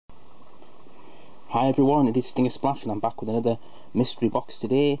Hi everyone, it is Stinger Splash and I'm back with another mystery box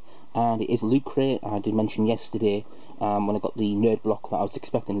today, and it is Loot Crate. I did mention yesterday when I got the nerd block that I was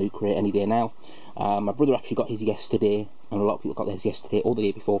expecting Loot Crate any day now. My brother actually got his yesterday, and a lot of people got theirs yesterday or the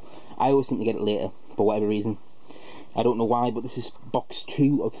day before. I always seem to get it later for whatever reason. I don't know why, but this is box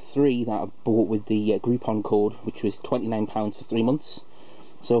 2 of 3 that I bought with the Groupon code, which was £29 for 3 months.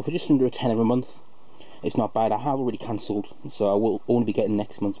 So for just under a tenner a month, it's not bad. I have already cancelled, so I will only be getting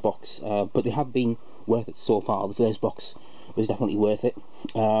next month's box, but they have been worth it so far. The first box was definitely worth it.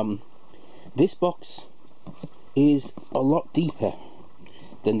 This box is a lot deeper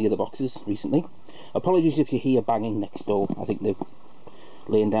than the other boxes recently. Apologies if you hear banging next door. I think they're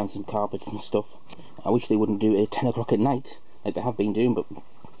laying down some carpets and stuff. I wish they wouldn't do it at 10 o'clock at night like they have been doing, but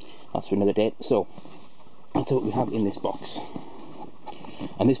that's for another day. So that's what we have in this box.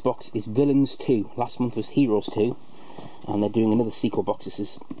 And this box is Villains 2. Last month was Heroes 2, and they're doing another sequel box. This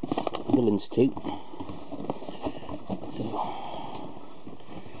is Villains 2. So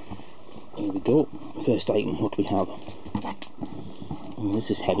here we go. First item, what do we have? Oh,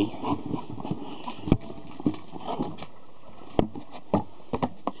 this is heavy.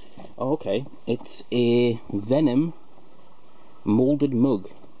 Oh, okay, it's a Venom moulded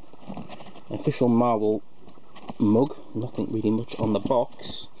mug. Official Marvel mug, nothing really much on the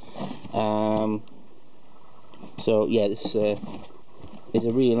box. So yeah, this is a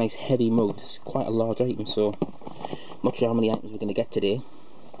really nice heavy mug. It's quite a large item, so I'm not sure how many items we're going to get today,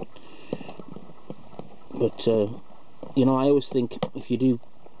 but you know, I always think if you do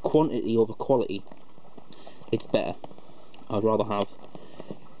quantity over quality, it's better. I'd rather have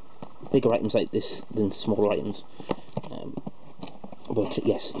bigger items like this than smaller items. But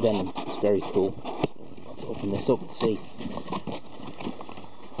yes, Venom, it's very cool. Let's open this up and see.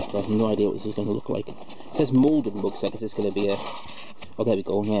 I have no idea what this is going to look like. It says moulded mug, so I guess it's going to be a... Oh, there we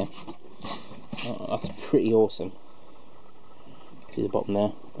go, yeah. Oh, that's pretty awesome. See the bottom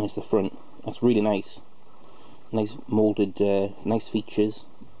there? There's the front. That's really nice. Nice moulded, nice features.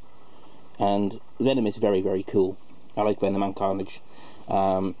 And Venom is very, very cool. I like Venom and Carnage.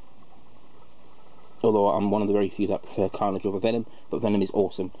 Although I'm one of the very few that prefer Carnage over Venom, but Venom is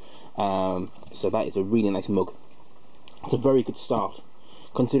awesome. So that is a really nice mug. It's a very good start,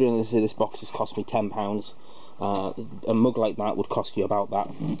 considering this box has cost me £10. A mug like that would cost you about that.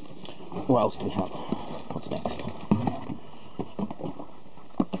 What else do we have? What's next?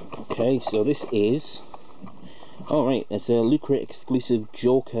 Okay, so this is... Oh right, it's a Loot Crate exclusive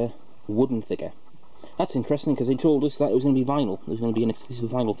Joker wooden figure. That's interesting, because they told us that it was going to be vinyl. It was going to be an exclusive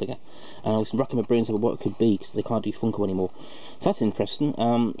vinyl figure. And I was racking my brains over what it could be, because they can't do Funko anymore. So that's interesting.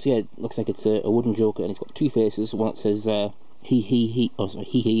 So yeah, it looks like it's a wooden Joker, and it's got two faces. One that says he,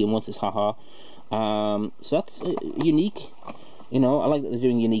 and one says haha. So that's unique. You know, I like that they're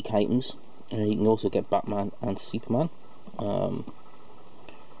doing unique items. You can also get Batman and Superman.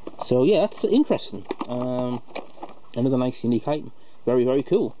 So yeah, that's interesting. Another nice unique item. Very, very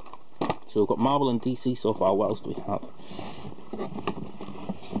cool. So we've got Marvel and DC so far. What else do we have?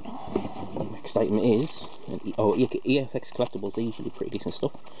 Next item is... Oh, EFX Collectibles. They're usually pretty decent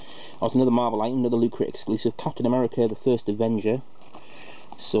stuff. Oh, it's another Marvel item, another Loot Crate exclusive. Captain America, the First Avenger.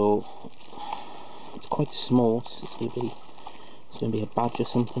 So, it's quite small. It's going to be a badge or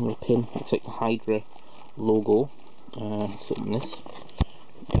something, or a pin. Looks like the Hydra logo. Let's open this.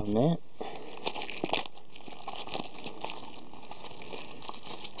 Down there.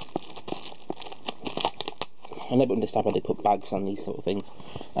 I never understand why they put bags on these sort of things.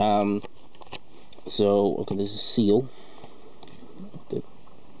 So, okay, there's a seal.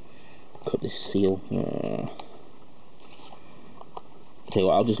 Cut this seal. Okay,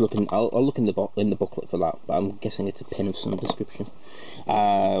 well, I'll just look in. I'll look in the booklet for that. But I'm guessing it's a pin of some description.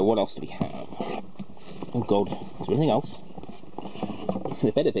 What else do we have? Oh God, is there anything else?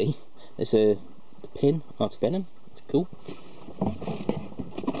 It better be. There's the pin. Oh, it's Venom. It's cool.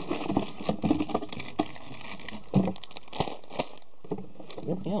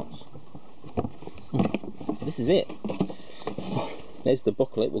 Anything else? This is it. There's the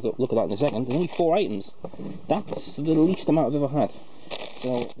booklet. We'll look at that in a second. There's only 4 items. That's the least amount I've ever had.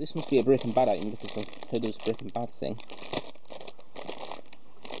 So this must be a Breaking Bad item, because I've heard there was a Breaking Bad thing.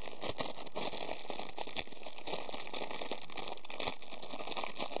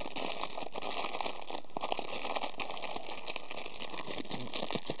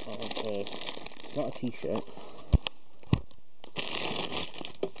 It's not a t-shirt.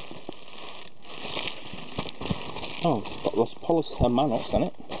 Oh, it's got Los Polos Hermanos on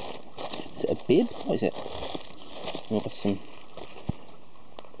it. Is it a bib? What is it? You've got some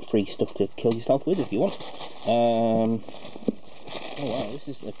free stuff to kill yourself with if you want. Oh wow, this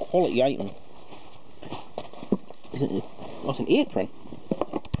is a quality item. What's an apron?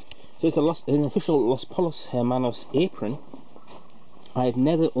 So it's an official Los Pollos Hermanos apron. I have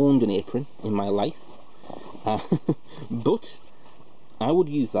never owned an apron in my life, but I would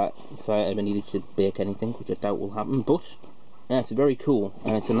use that if I ever needed to bake anything, which I doubt will happen. But it's very cool,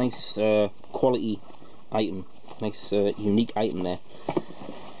 and it's a nice quality item, nice unique item there.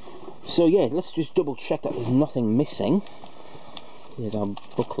 So yeah, let's just double check that there's nothing missing. Here's our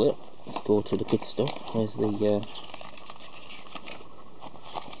booklet. Let's go to the good stuff. There's the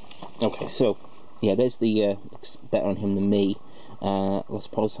okay, so yeah, there's the looks better on him than me. Los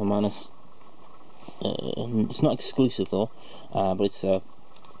Pollos Hermanos. It's not exclusive though, but it's an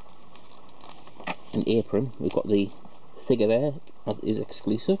apron. We've got the figure there that is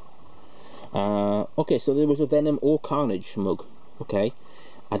exclusive. Okay, so there was a Venom or Carnage mug. Okay,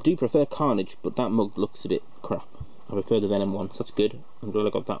 I do prefer Carnage, but that mug looks a bit crap. I prefer the Venom one, so that's good. I'm glad I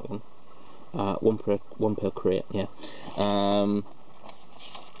got that one. One per crate, yeah. And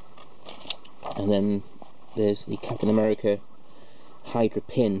then there's the Captain America Hydra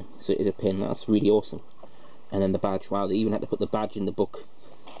pin, so it is a pin. That's really awesome. And then the badge. Wow, they even had to put the badge in the book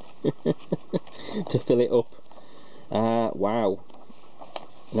to fill it up. Wow.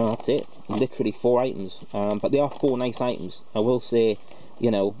 No, that's it. Literally 4 items. But they are 4 nice items. I will say,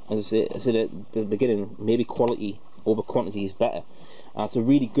 you know, as I said at the beginning, maybe quality over quantity is better. It's a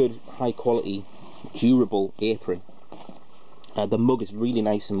really good, high quality, durable apron. The mug is really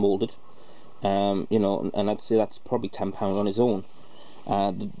nice and moulded. You know, and I'd say that's probably £10 on its own.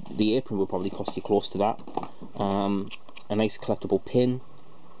 The apron will probably cost you close to that. A nice collectible pin,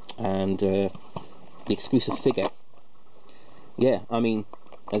 and the exclusive figure. Yeah, I mean,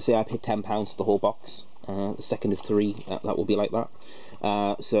 I'd say I paid £10 for the whole box. The second of 3, that will be like that.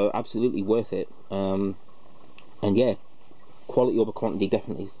 So absolutely worth it. And yeah, quality over quantity,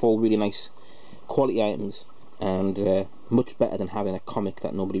 definitely. 4 really nice quality items, and much better than having a comic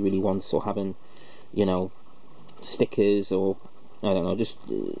that nobody really wants, or having, you know, stickers, or I don't know, just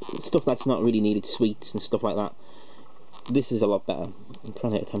stuff that's not really needed, sweets and stuff like that. This is a lot better. I'm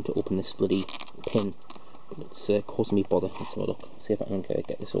trying to attempt to open this bloody pin, but it's causing me bother. Let's have a look, see if I can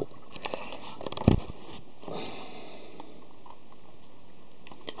get this open.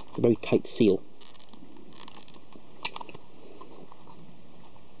 It's a very tight seal.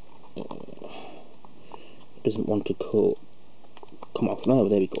 Doesn't want to come off. No,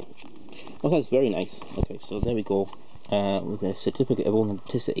 there we go. Oh, that's very nice. Okay, so there we go. With a certificate of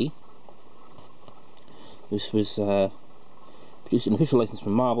authenticity. This was produced an official license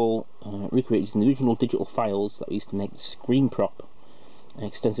from Marvel, recreated using the original digital files that we used to make the screen prop,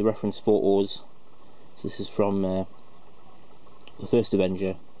 extensive reference photos. So this is from the first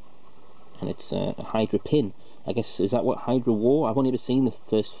Avenger, and it's a Hydra pin. I guess, is that what Hydra wore? I've only ever seen the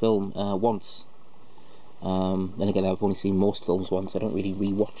first film once. Then again, I've only seen most films once. I don't really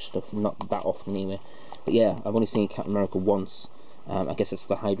rewatch stuff, not that often anyway. But yeah, I've only seen Captain America once. I guess it's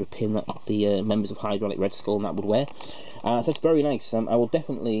the Hydra pin that the members of Hydra, like Red Skull and that, would wear. So that's very nice. I will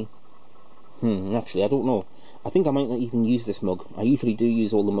definitely... actually, I don't know. I think I might not even use this mug. I usually do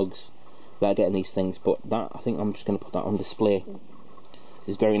use all the mugs that I get in these things, but that, I think I'm just going to put that on display.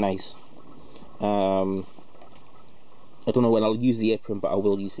 It's very nice. I don't know when I'll use the apron, but I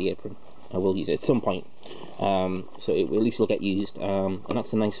will use the apron. I will use it at some point. So at least it'll get used. And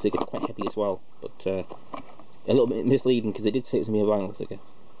that's a nice figure, it's quite heavy as well. But a little bit misleading, because they did say it was going to be a vinyl figure.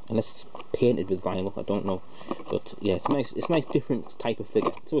 Unless it's painted with vinyl, I don't know. But yeah, it's nice. It's a nice, different type of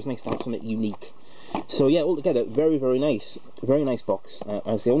figure. It's always nice to have something unique. So yeah, altogether, very, very nice. Very nice box.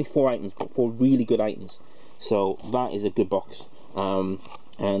 I say only 4 items, but 4 really good items. So that is a good box. And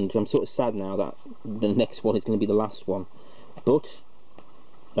I'm sort of sad now that the next one is going to be the last one. But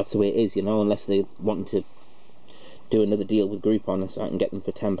that's the way it is, you know, unless they're wanting to do another deal with Groupon, so I can get them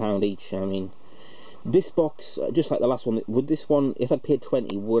for £10 each. I mean, this box, just like the last one, would this one, if I'd paid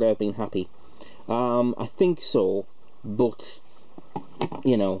 20, would I have been happy? I think so, but,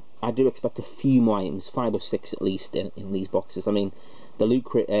 you know, I do expect a few more items, 5 or 6 at least, in these boxes. I mean, the the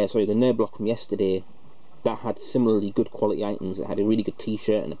Nerd Block from yesterday, that had similarly good quality items. It had a really good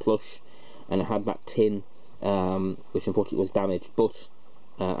t-shirt and a plush, and it had that tin, which unfortunately was damaged, but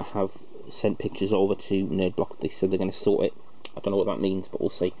I have sent pictures over to Nerd Block. They said they're going to sort it. I don't know what that means, but we'll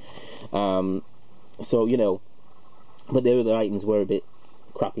see. So, you know, but the other items were a bit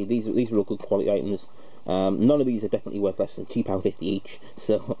crappy. These are real good quality items. None of these are definitely worth less than £2.50 each,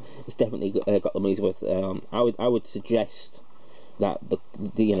 so it's definitely got the money's worth. I would suggest that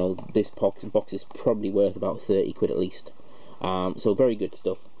the you know, this box is probably worth about 30 quid at least. So very good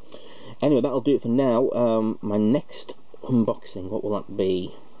stuff. Anyway, that'll do it for now. My next unboxing, what will that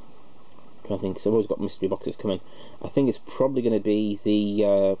be? I'm trying to think, because I've always got mystery boxes coming. I think it's probably going to be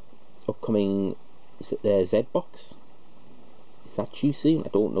the upcoming Z box. Is that too soon? I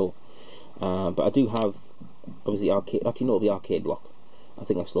don't know. But I do have, obviously, arcade. Actually, no, the arcade block. I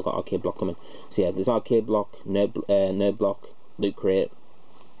think I've still got arcade block coming. So yeah, there's arcade block, nerd block, Loot Crate,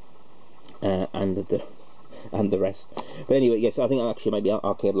 and the rest. But anyway, yes, I think I actually might be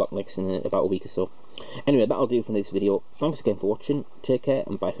arcade block next in about a week or so. Anyway, that'll do for this video. Thanks again for watching. Take care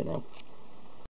and bye for now.